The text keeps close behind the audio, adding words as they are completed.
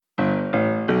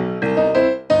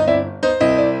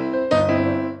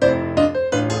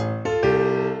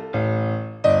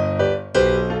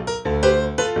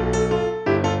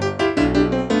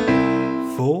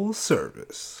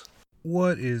Service.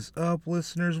 What is up,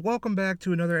 listeners? Welcome back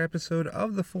to another episode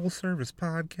of the Full Service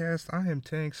Podcast. I am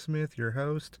Tank Smith, your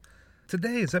host.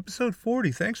 Today is episode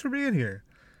 40. Thanks for being here.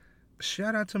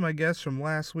 Shout out to my guest from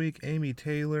last week, Amy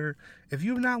Taylor. If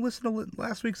you have not listened to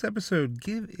last week's episode,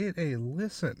 give it a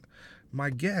listen. My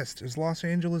guest is Los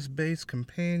Angeles-based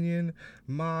companion,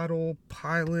 model,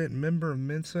 pilot, member of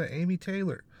Mensa, Amy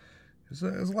Taylor. It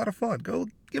was a lot of fun. Go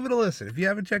give it a listen. If you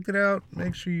haven't checked it out,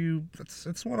 make sure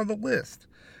it's one on the list.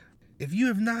 If you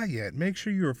have not yet, make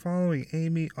sure you are following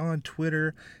Amy on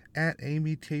Twitter at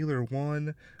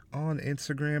AmyTaylor1, on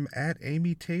Instagram at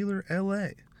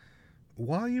AmyTaylorLA.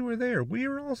 While you are there, we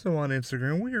are also on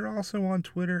Instagram. We are also on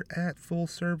Twitter at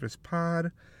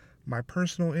FullServicePod. My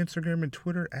personal Instagram and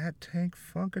Twitter at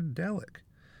TankFunkadelic.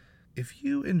 If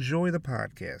you enjoy the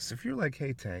podcast, if you're like,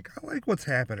 hey Tank, I like what's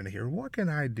happening here, what can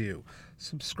I do?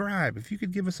 Subscribe. If you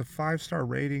could give us a 5-star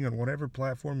rating on whatever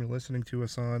platform you're listening to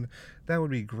us on, that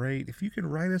would be great. If you could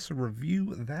write us a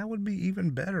review, that would be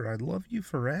even better. I'd love you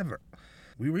forever.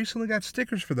 We recently got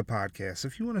stickers for the podcast.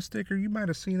 If you want a sticker, you might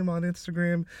have seen them on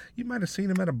Instagram. You might have seen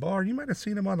them at a bar. You might have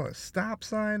seen them on a stop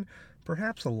sign,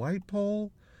 perhaps a light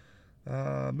pole,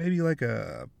 maybe like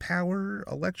a power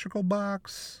electrical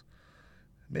box.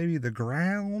 Maybe the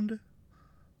ground,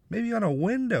 maybe on a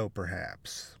window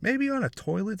perhaps, maybe on a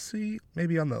toilet seat,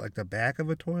 maybe on the back of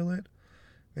a toilet,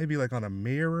 maybe like on a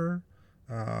mirror,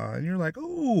 and you're like,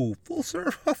 oh, full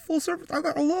service, I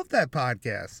love that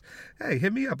podcast. Hey,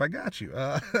 hit me up, I got you.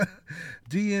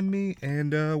 DM me,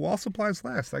 and while supplies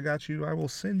last, I got you. I will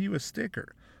send you a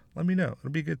sticker. Let me know, it'll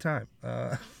be a good time.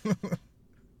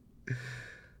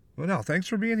 Well, no, thanks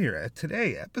for being here.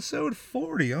 Today, episode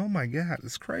 40. Oh, my God.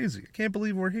 It's crazy. I can't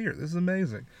believe we're here. This is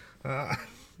amazing.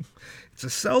 It's a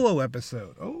solo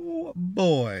episode. Oh,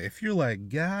 boy. If you're like,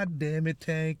 God damn it,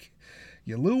 Tank,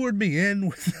 you lured me in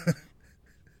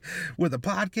with a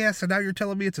podcast, and now you're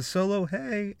telling me it's a solo.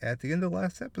 Hey, at the end of the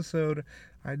last episode,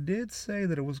 I did say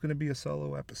that it was going to be a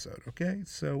solo episode, okay?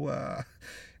 So,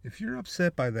 if you're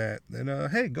upset by that, then,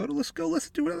 hey, let's go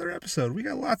listen to another episode. We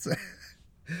got lots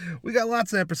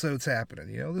of episodes happening.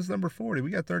 You know, this is number 40. We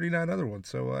got 39 other ones.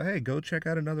 So, hey, go check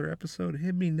out another episode.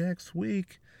 Hit me next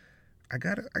week. I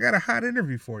got a hot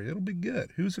interview for you. It'll be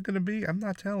good. Who's it going to be? I'm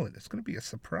not telling. It's going to be a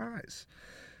surprise.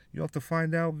 You'll have to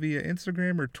find out via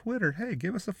Instagram or Twitter. Hey,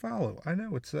 give us a follow. I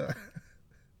know it's,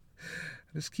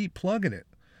 just keep plugging it.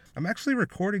 I'm actually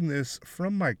recording this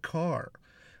from my car.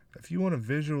 If you want a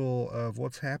visual of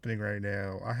what's happening right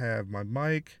now, I have my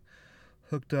mic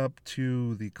hooked up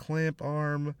to the clamp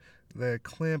arm. The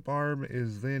clamp arm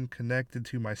is then connected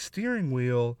to my steering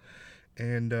wheel,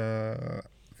 and the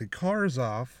car is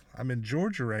off. I'm in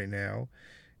Georgia right now.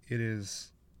 It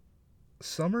is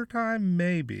summertime,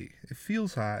 maybe. It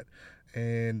feels hot,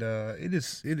 and it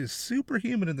is super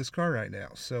humid in this car right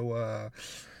now. So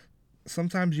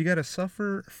sometimes you gotta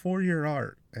suffer for your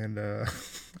art, and I'm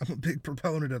a big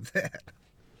proponent of that.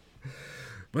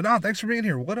 But no, thanks for being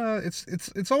here.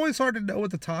 It's always hard to know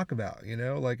what to talk about, you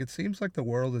know? Like, it seems like the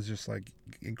world is just, like,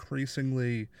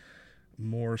 increasingly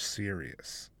more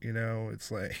serious, you know? It's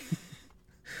like,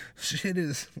 shit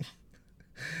is...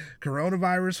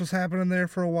 Coronavirus was happening there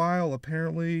for a while,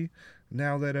 apparently.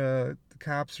 Now that the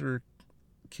cops are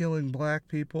killing black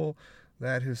people,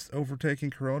 that has overtaken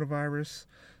coronavirus.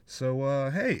 So,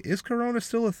 hey, is corona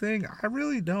still a thing? I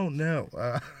really don't know.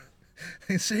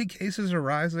 They say cases are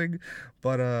rising,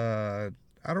 but I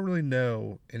don't really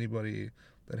know anybody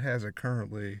that has it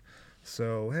currently.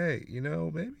 So hey, you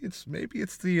know, maybe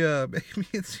it's the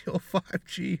old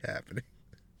 5G happening.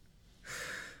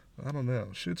 I don't know.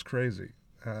 Shit's crazy.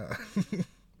 I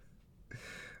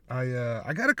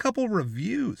got a couple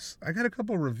reviews.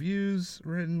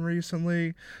 Written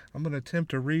recently. I'm gonna attempt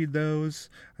to read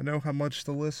those. I know how much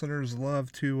the listeners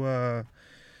love to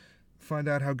find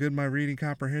out how good my reading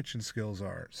comprehension skills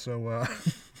are. So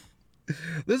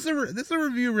this is a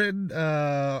review written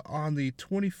on the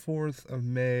 24th of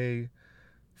May.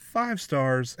 5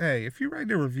 stars. Hey, if you're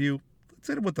writing a review, let's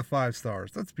hit it with the 5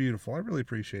 stars. That's beautiful. I really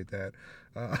appreciate that.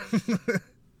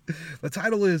 The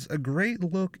title is A Great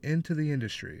Look into the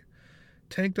Industry.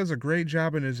 Tank does a great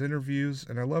job in his interviews,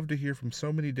 and I love to hear from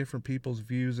so many different people's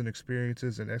views and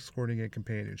experiences in escorting and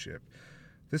companionship.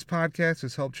 This podcast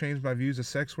has helped change my views of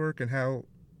sex work and how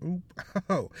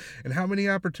many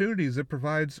opportunities it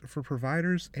provides for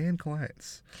providers and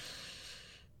clients.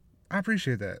 I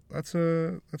appreciate that. That's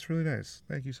really nice.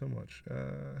 Thank you so much.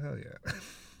 Hell yeah.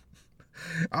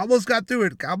 I almost got through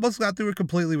it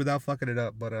completely without fucking it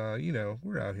up, but you know,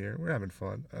 we're out here. We're having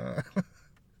fun.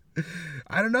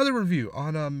 I had another review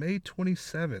on May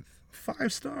 27th.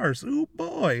 5 stars. Ooh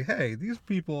boy. Hey, these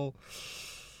people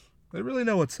They really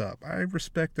know what's up. I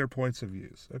respect their points of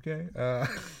views, okay?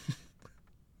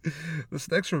 This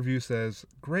next review says,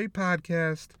 great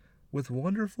podcast with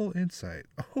wonderful insight.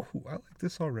 Oh, I like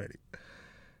this already.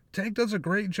 Tank does a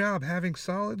great job having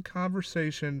solid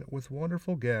conversation with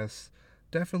wonderful guests.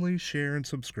 Definitely share and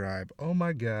subscribe. Oh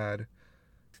my God.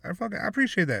 I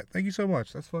appreciate that. Thank you so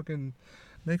much. That's fucking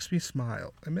makes me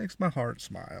smile. It makes my heart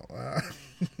smile.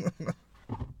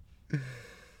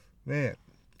 Man,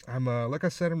 I'm like I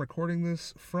said, I'm recording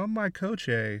this from my coche.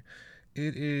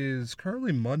 It is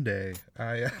currently Monday.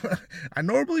 I I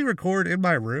normally record in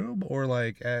my room or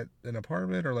like at an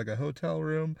apartment or like a hotel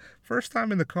room. First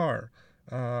time in the car.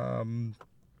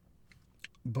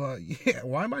 But yeah,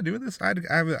 why am I doing this?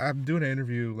 I'm doing an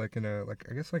interview like in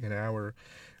I guess like an hour,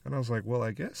 and I was like, well,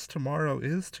 I guess tomorrow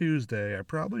is Tuesday. I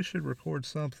probably should record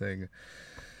something.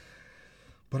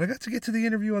 But I got to get to the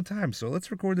interview on time, so let's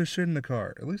record this shit in the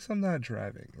car. At least I'm not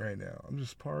driving right now. I'm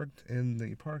just parked in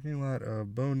the parking lot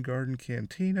of Bone Garden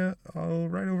Cantina,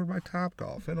 right over by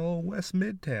Topgolf in old West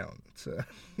Midtown. It's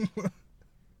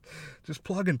just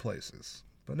plugging places.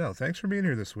 But no, thanks for being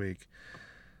here this week.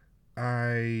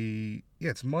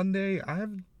 It's Monday. I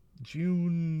have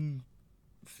June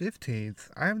 15th.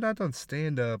 I have not done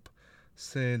stand-up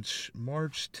since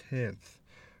March 10th,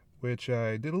 which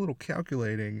I did a little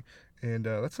calculating, and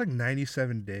that's like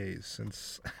 97 days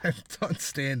since I've done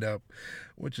stand-up,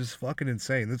 which is fucking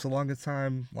insane. That's the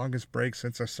longest break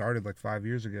since I started like 5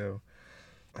 years ago.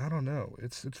 I don't know.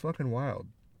 It's fucking wild.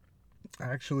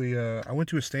 Actually, I went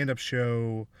to a stand-up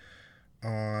show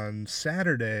on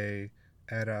Saturday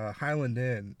at Highland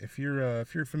Inn. If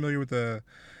you're familiar with the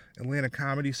Atlanta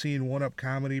comedy scene, One Up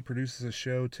Comedy produces a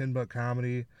show, 10 Buck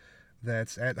Comedy,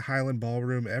 that's at Highland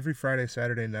Ballroom every Friday,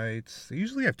 Saturday nights. They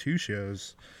usually have 2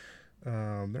 shows.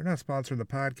 They're not sponsoring the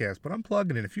podcast, but I'm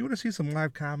plugging it. If you want to see some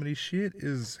live comedy, shit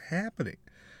is happening.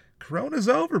 Corona's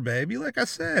over, baby. Like I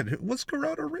said, was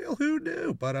Corona real? Who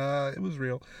knew? But it was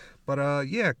real. But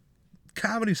yeah,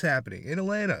 comedy's happening in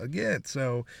Atlanta again.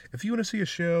 So if you want to see a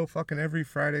show fucking every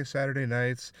Friday, Saturday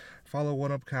nights, follow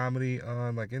One Up Comedy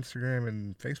on like Instagram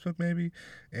and Facebook maybe,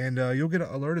 and you'll get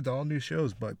alerted to all new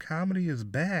shows. But comedy is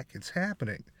back. It's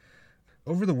happening.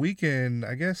 Over the weekend,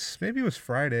 I guess maybe it was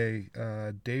Friday,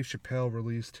 Dave Chappelle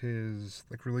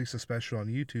released a special on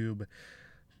YouTube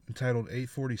entitled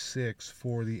 846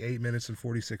 for the 8 minutes and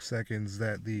 46 seconds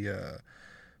that the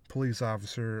police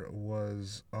officer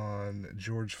was on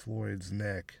George Floyd's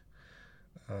neck,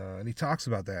 and he talks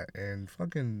about that, and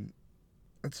fucking,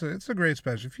 it's a great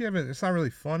special. If you haven't, it's not really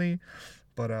funny,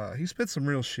 but he spit some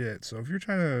real shit. So if you're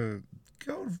trying to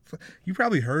go, you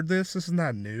probably heard this. This is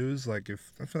not news. Like,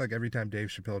 if I feel like every time Dave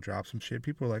Chappelle drops some shit,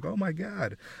 people are like, "Oh my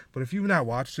God!" But if you've not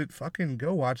watched it, fucking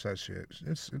go watch that shit.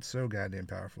 It's so goddamn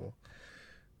powerful.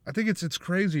 I think it's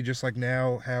crazy, just like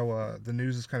now how the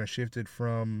news has kind of shifted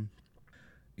from,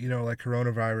 like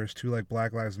coronavirus to like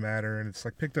Black Lives Matter, and it's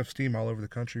like picked up steam all over the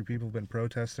country. People have been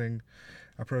protesting.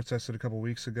 I protested a couple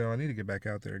weeks ago. I need to get back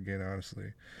out there again,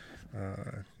 honestly,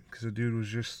 because a dude was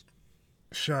just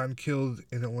shot and killed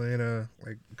in Atlanta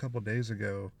like a couple days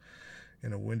ago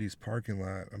in a Wendy's parking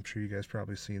lot. I'm sure you guys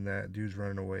probably seen that. Dude's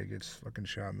running away, gets fucking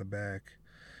shot in the back,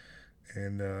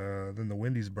 and then the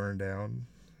Wendy's burned down.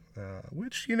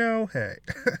 Which, hey,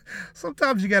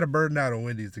 sometimes you gotta burn down a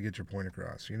Wendy's to get your point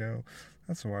across,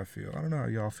 That's how I feel. I don't know how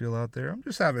y'all feel out there. I'm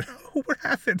just we're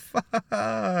having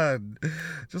fun.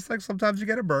 Just like sometimes you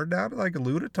gotta burn down, like,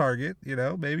 loot a Target,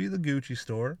 maybe the Gucci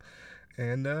store,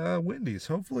 and Wendy's.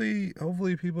 Hopefully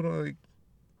people don't,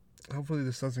 hopefully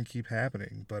this doesn't keep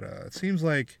happening. But it seems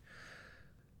like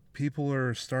people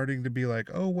are starting to be like,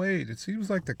 oh wait, it seems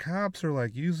like the cops are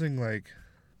like using like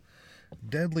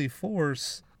deadly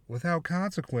force without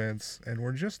consequence, and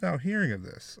we're just now hearing of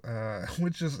this,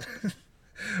 which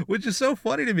is so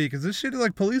funny to me, because this shit,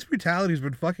 like, police brutality has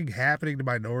been fucking happening to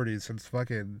minorities since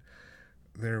fucking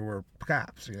there were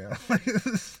cops, like,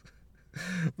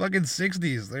 fucking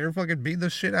 60s, they were fucking beating the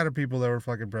shit out of people that were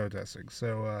fucking protesting.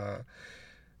 So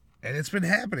and it's been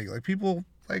happening, like, people,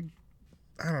 like,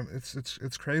 I don't know,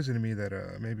 it's crazy to me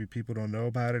that maybe people don't know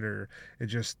about it, or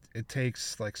it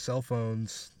takes like cell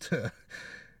phones to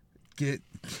get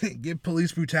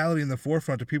police brutality in the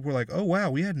forefront, to people who are like, oh wow,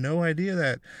 we had no idea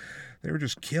that they were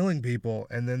just killing people,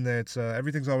 and then that's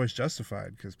everything's always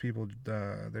justified because people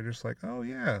they're just like, oh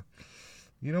yeah,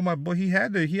 my boy, he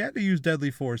had to use deadly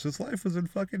force, his life was in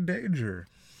fucking danger.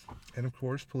 And of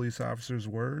course, police officers'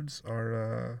 words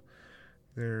are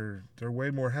they're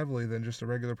way more heavily than just a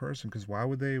regular person, because why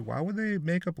would they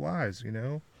make up lies?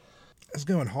 It's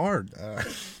going hard.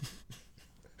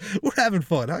 We're having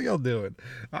fun. How y'all doing?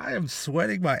 I am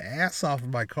sweating my ass off in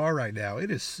my car right now.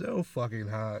 It is so fucking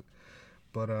hot.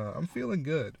 but I'm feeling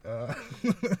good.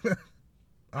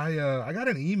 I got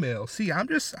an email. See, I'm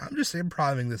just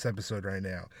improvising this episode right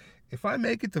now. If I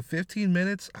make it to 15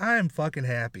 minutes, I am fucking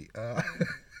happy.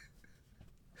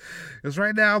 Because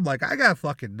right now I'm like, I got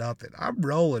fucking nothing. I'm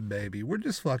rolling, baby. We're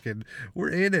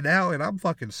in and out, and I'm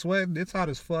fucking sweating. It's hot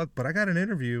as fuck. But I got an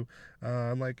interview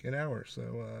in like an hour, so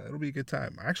it'll be a good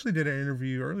time. I actually did an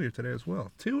interview earlier today as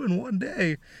well. 2 in one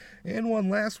day and one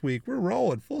last week. We're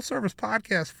rolling. Full service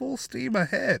podcast, full steam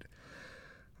ahead.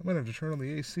 I might have to turn on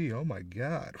the AC. Oh my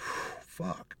God.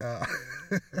 Fuck.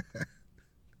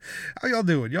 How y'all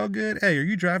doing? Y'all good? Hey, are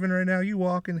you driving right now? You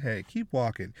walking? Hey, keep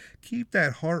walking. Keep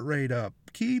that heart rate up.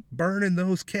 Keep burning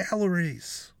those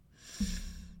calories.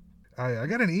 I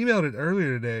got an email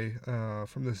earlier today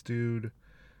from this dude.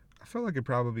 I felt like it'd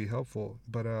probably be helpful,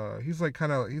 but he's like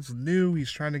he's new.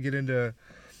 He's trying to get into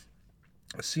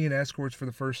seeing escorts for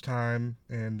the first time,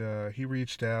 and he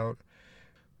reached out.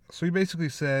 So he basically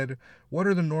said, what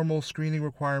are the normal screening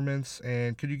requirements,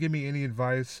 and could you give me any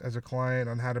advice as a client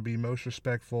on how to be most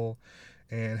respectful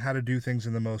and how to do things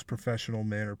in the most professional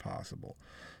manner possible?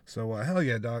 So hell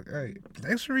yeah, dog. Hey,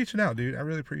 thanks for reaching out, dude. I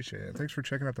really appreciate it. Thanks for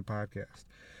checking out the podcast.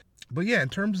 But yeah, in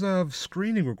terms of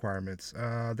screening requirements,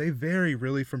 they vary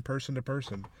really from person to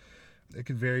person. It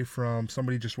could vary from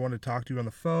somebody just wanting to talk to you on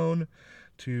the phone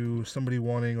to somebody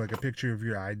wanting like a picture of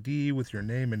your ID with your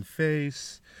name and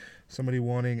face, somebody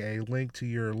wanting a link to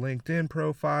your LinkedIn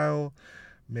profile,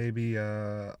 maybe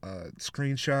a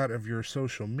screenshot of your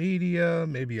social media,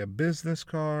 maybe a business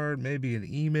card, maybe an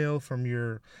email from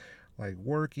your like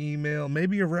work email,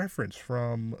 maybe a reference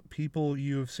from people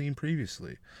you have seen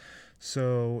previously.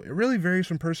 So it really varies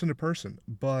from person to person,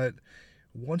 but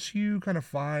once you kind of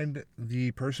find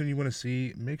the person you want to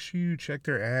see, make sure you check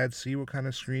their ads, see what kind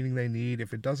of screening they need.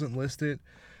 If it doesn't list it,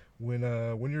 when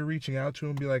you're reaching out to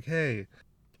them, be like, hey,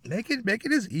 make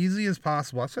it as easy as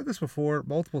possible. I've said this before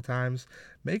multiple times.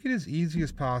 Make it as easy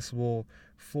as possible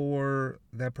for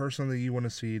that person that you want to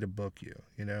see to book you,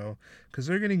 because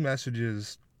they're getting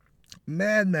messages,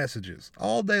 mad messages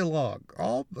all day long.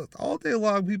 All day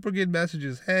long, people get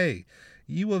messages. Hey,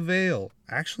 you avail.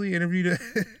 Actually interviewed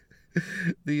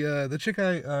the chick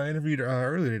I interviewed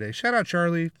earlier today. Shout out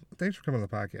Charlie. Thanks for coming on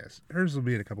the podcast. Hers will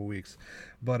be in a couple weeks,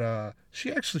 but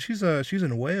she's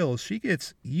in Wales. She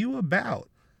gets you about.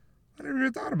 I never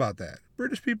even thought about that.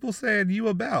 British people saying you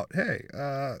about. Hey,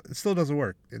 it still doesn't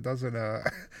work. It doesn't.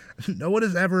 No one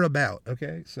is ever about.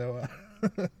 Okay, so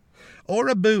or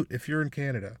a boot if you're in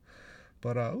Canada.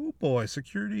 But oh boy,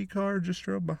 security car just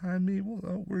drove behind me.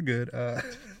 Well, we're good.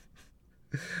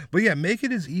 But yeah, make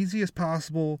it as easy as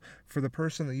possible for the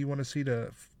person that you want to see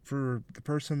to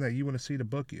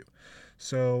book you.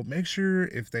 So make sure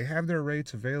if they have their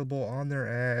rates available on their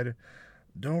ad,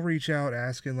 don't reach out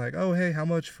asking like, oh hey, how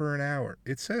much for an hour?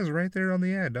 It says right there on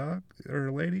the ad, dog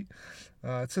or lady.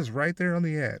 It says right there on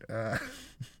the ad.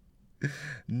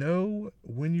 Know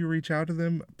when you reach out to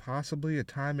them, possibly a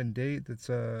time and date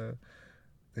that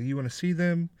you want to see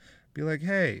them. Be like,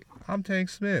 hey, I'm Tank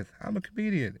Smith. I'm a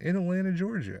comedian in Atlanta,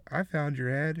 Georgia. I found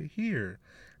your ad here.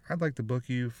 I'd like to book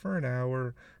you for an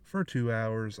hour, for 2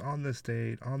 hours, on this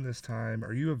date, on this time.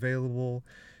 Are you available?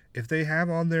 If they have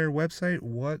on their website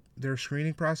what their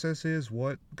screening process is,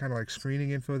 what kind of like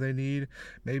screening info they need,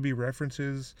 maybe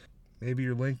references, maybe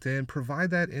your LinkedIn,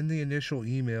 provide that in the initial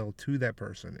email to that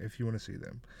person if you want to see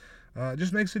them. It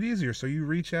just makes it easier. So you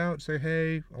reach out, say,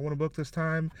 hey, I want to book this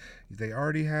time. They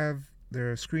already have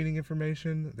their screening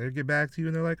information. They get back to you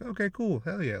and they're like, okay, cool,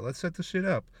 hell yeah, let's set this shit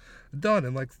up. Done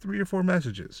in like 3 or 4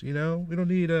 messages. We don't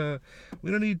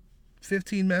need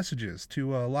 15 messages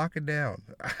to lock it down.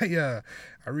 I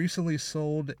recently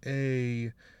sold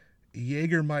a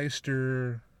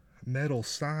Jägermeister metal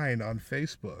sign on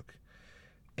Facebook,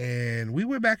 and we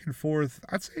went back and forth.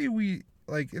 I'd say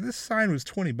this sign was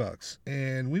 $20,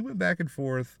 and we went back and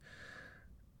forth.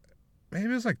 Maybe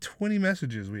it was like 20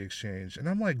 messages we exchanged. And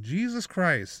I'm like, Jesus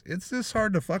Christ, it's this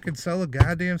hard to fucking sell a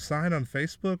goddamn sign on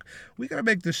Facebook? We gotta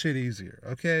make this shit easier,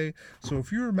 okay? So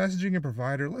if you're messaging a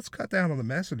provider, let's cut down on the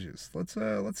messages. Let's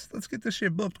get this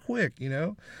shit booked quick, You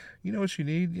know what you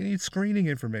need? You need screening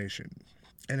information.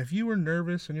 And if you were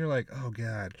nervous and you're like, oh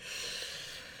God,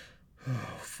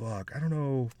 oh fuck, I don't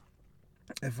know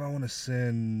if I want to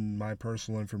send my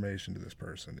personal information to this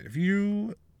person. If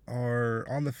you are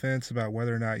on the fence about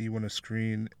whether or not you want to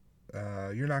screen,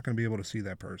 you're not going to be able to see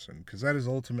that person, because that is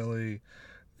ultimately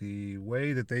the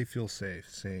way that they feel safe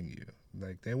seeing you.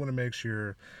 Like, they want to make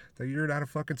sure that you're not a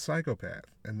fucking psychopath,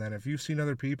 and that if you've seen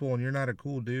other people and you're not a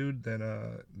cool dude, then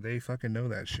they fucking know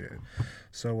that shit.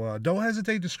 So don't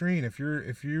hesitate to screen. If you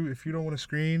don't want to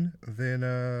screen, then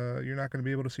you're not going to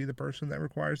be able to see the person that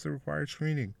requires the required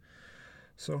screening.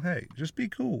 So hey, just be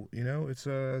cool. It's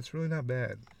really not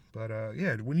bad. But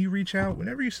yeah, when you reach out,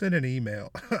 whenever you send an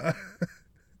email,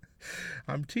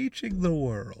 I'm teaching the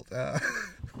world.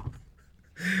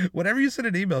 Whenever you send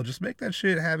an email, just make that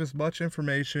shit have as much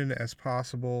information as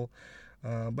possible,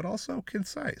 but also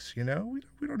concise. We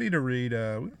don't need to read. We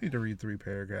don't need to read 3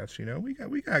 paragraphs. We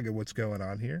gotta get what's going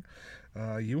on here.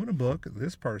 You want to book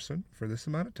this person for this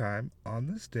amount of time on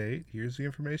this date. Here's the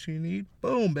information you need.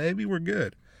 Boom, baby, we're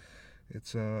good.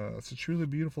 It's a truly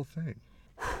beautiful thing.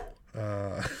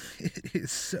 It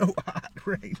is so hot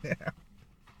right now,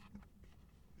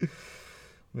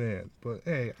 man. But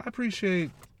hey, I appreciate.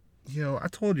 I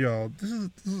told y'all this is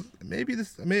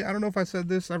I don't know if I said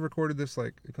this. I've recorded this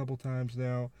like a couple times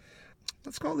now.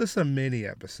 Let's call this a mini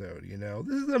episode.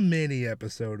 This is a mini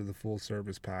episode of the Full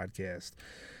Service Podcast.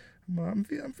 I'm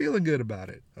feeling good about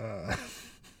it.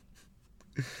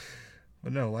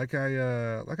 But no, like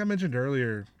I mentioned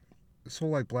earlier, this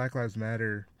whole like Black Lives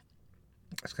Matter,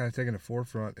 it's kind of taking the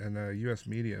forefront in U.S.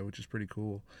 media, which is pretty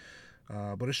cool.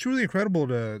 But it's truly incredible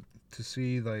to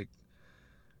see like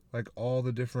all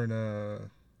the different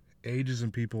ages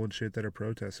and people and shit that are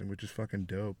protesting, which is fucking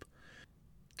dope.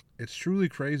 It's truly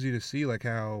crazy to see like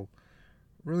how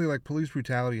really like police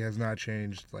brutality has not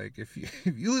changed. Like if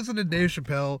you listen to Dave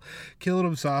Chappelle, Killing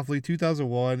Him Softly,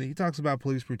 2001, he talks about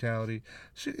police brutality.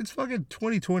 Shit, it's fucking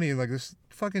 2020 and like this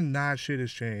fucking not shit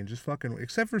has changed. Just fucking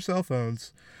except for cell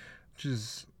phones, which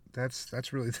is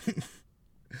that's really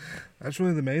that's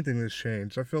really the main thing that's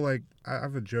changed. I feel like I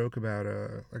have a joke about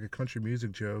like a country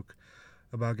music joke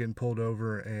about getting pulled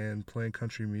over and playing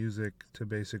country music to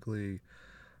basically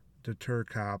deter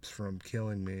cops from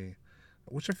killing me,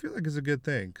 which I feel like is a good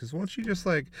thing, because once you just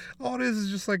like, all it is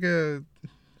just like if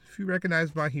you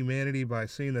recognize my humanity by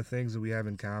seeing the things that we have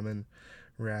in common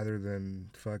rather than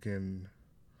fucking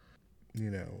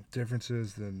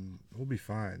differences, then we'll be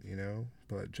fine,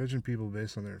 But judging people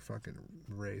based on their fucking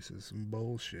race is some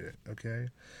bullshit, okay?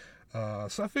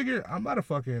 So I figure I'm about to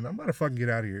fucking get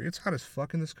out of here. It's hot as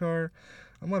fuck in this car.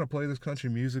 I'm gonna play this country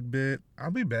music bit.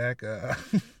 I'll be back.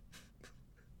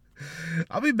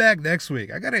 I'll be back next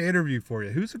week. I got an interview for you.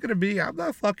 Who's it gonna be? I'm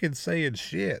not fucking saying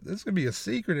shit. This is gonna be a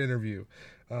secret interview.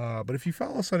 But if you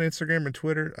follow us on Instagram and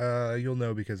Twitter, you'll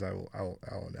know, because I'll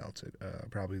announce it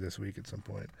probably this week at some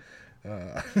point.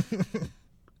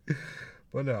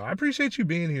 But no, I appreciate you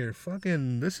being here.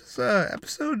 Fucking, this is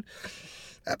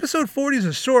episode 40 is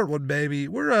a short one, baby.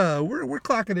 We're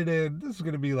clocking it in. This is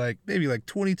gonna be like maybe like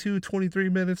 22, 23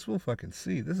 minutes. We'll fucking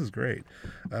see. This is great.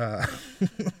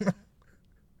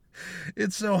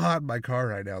 It's so hot in my car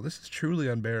right now. This is truly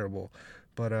unbearable.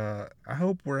 But I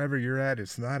hope wherever you're at,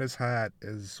 it's not as hot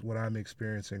as what I'm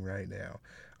experiencing right now.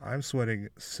 I'm sweating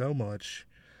so much.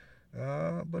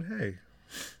 But hey,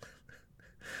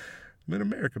 I'm in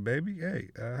America, baby. Hey,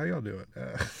 how y'all doing?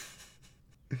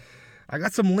 I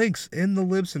got some links in the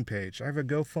Libsyn page. I have a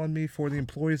GoFundMe for the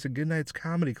employees at Goodnight's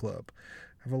Comedy Club.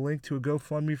 I have a link to a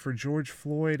GoFundMe for George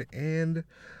Floyd and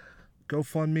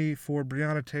GoFundMe for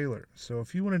Breonna Taylor. So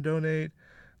if you want to donate,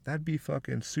 that'd be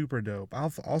fucking super dope.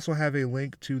 I'll also have a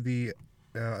link to the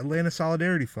Atlanta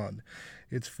Solidarity Fund.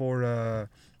 It's for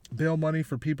bail money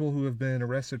for people who have been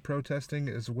arrested protesting,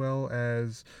 as well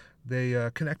as they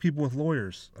connect people with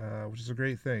lawyers, which is a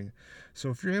great thing. So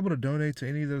if you're able to donate to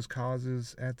any of those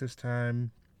causes at this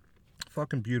time,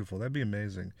 fucking beautiful. That'd be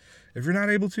amazing. If you're not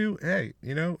able to, hey,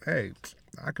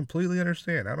 I completely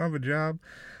understand. I don't have a job.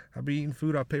 I'll be eating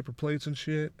food off paper plates and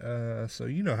shit. So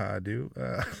you know how I do.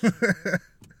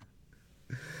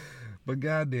 But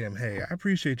goddamn, hey, I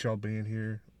appreciate y'all being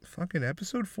here. Fucking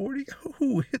episode 40.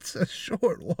 Ooh, it's a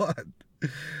short one.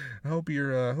 I hope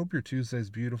your Tuesday's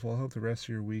beautiful. I hope the rest of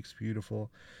your week's beautiful.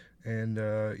 And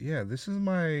yeah, this is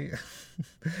my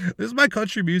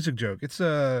country music joke. It's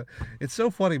so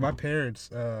funny. My parents,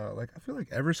 I feel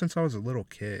like ever since I was a little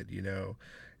kid,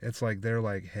 it's like they're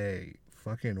like, hey,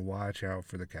 fucking watch out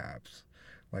for the cops.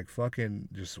 Like, fucking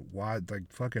just watch, like,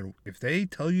 fucking, if they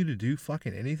tell you to do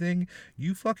fucking anything,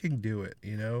 you fucking do it,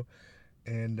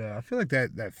 And I feel like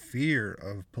that fear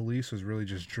of police was really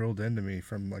just drilled into me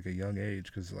from, like, a young age,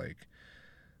 because, like,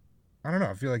 I don't know,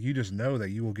 I feel like you just know that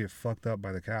you will get fucked up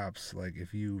by the cops, like,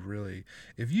 if you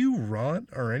run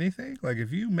or anything, like,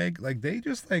 if you make, like, they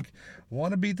just, like,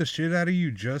 want to beat the shit out of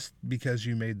you just because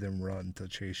you made them run to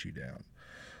chase you down.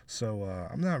 So,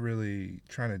 I'm not really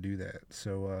trying to do that.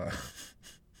 So,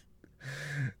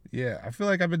 Yeah, I feel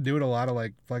like I've been doing a lot of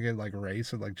like fucking like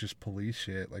race and like just police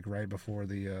shit like right before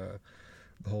the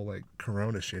whole like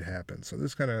Corona shit happened. So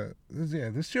this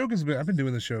joke has been I've been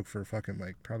doing this joke for fucking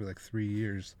like probably like 3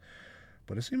 years,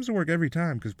 but it seems to work every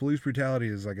time because police brutality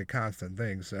is like a constant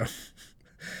thing. So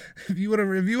if you wanna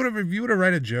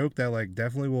write a joke that like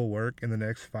definitely will work in the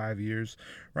next 5 years,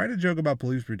 write a joke about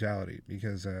police brutality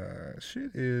because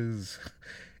shit is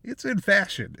it's in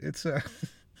fashion. It's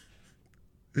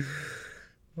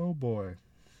oh boy.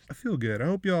 I feel good. I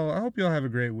hope y'all have a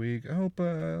great week. I hope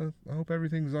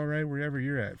everything's all right wherever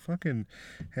you're at. Fucking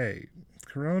hey,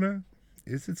 Corona,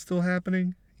 is it still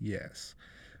happening? Yes.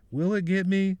 Will it get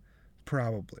me?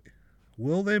 Probably.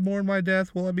 Will they mourn my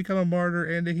death? Will I become a martyr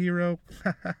and a hero?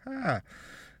 Ha ha ha.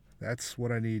 That's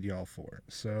what I need y'all for.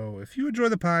 So if you enjoy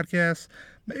the podcast,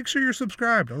 make sure you're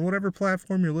subscribed on whatever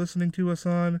platform you're listening to us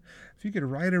on. If you could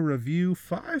write a review,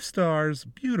 5 stars,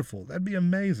 beautiful. That'd be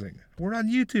amazing. We're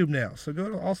on YouTube now, so go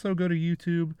to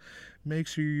YouTube. Make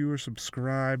sure you are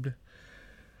subscribed.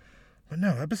 But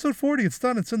no, episode 40, it's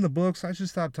done. It's in the books. I should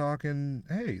stop talking.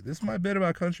 Hey, this is my bit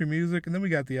about country music, and then we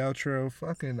got the outro.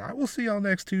 Fucking, I will see y'all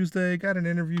next Tuesday. Got an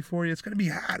interview for you. It's going to be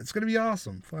hot. It's going to be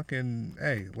awesome. Fucking,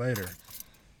 hey, later.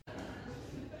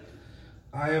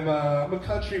 I'm a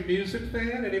country music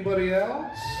fan. Anybody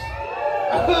else?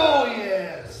 Oh,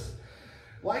 yes.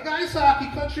 Like ice hockey,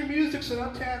 country music's an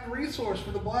untapped resource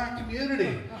for the black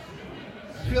community.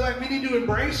 I feel like we need to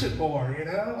embrace it more, you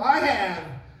know?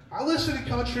 I listen to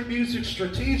country music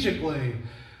strategically,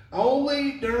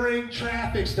 only during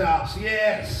traffic stops,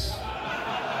 yes.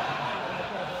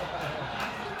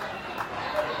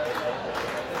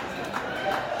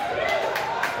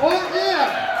 Well,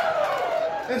 yeah.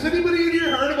 Has anybody in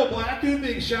here heard of a black dude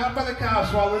being shot by the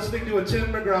cops while listening to a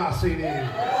Tim McGraw CD?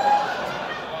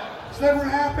 It's never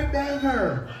happened,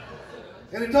 ever.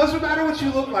 And it doesn't matter what you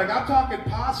look like. I'm talking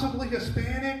possibly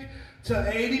Hispanic to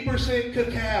 80%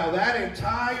 cacao, that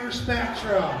entire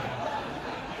spectrum.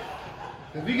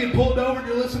 If you get pulled over and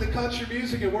you're listening to country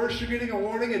music, at worst you're getting a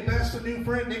warning, at best a new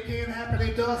friend. It can happen,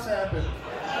 it does happen.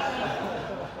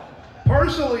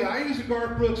 Personally, I use a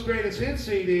Garth Brooks Greatest Hits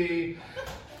CD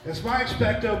as my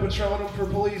expecto patronum for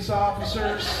police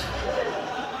officers.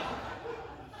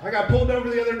 I got pulled over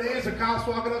the other day as a cop's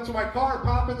walking up to my car,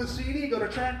 popping the CD, go to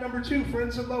track number 2,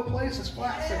 Friends in Low Places,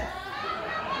 classic.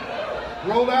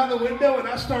 Roll down the window and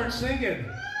I start singing.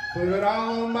 Put it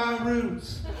all on my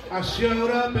roots. I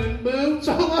showed up in boots.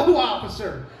 Hello,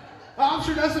 officer.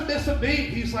 Officer doesn't miss a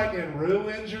beat. He's like, and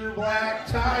ruined your black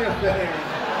tie affair.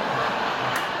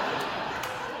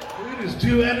 We just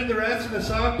duetted the rest of the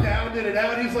song, pounded it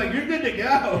out. He's like, you're good to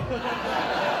go.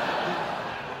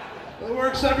 It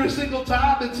works every single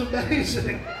time. It's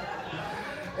amazing.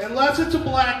 Unless it's a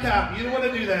black cop. You don't want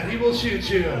to do that. He will shoot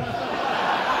you.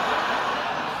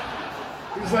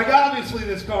 He's like, obviously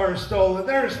this car is stolen.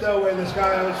 There's no way this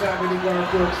guy owns that many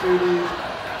Garth Brooks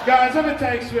CDs. Guys, I'm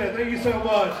Tank Smith. Thank you so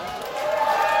much.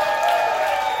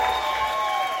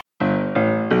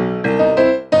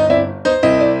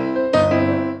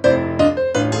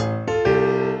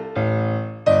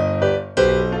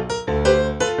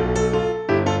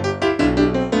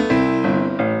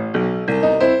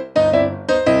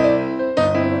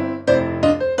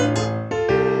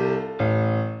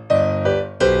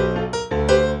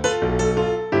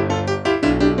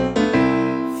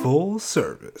 Full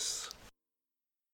service.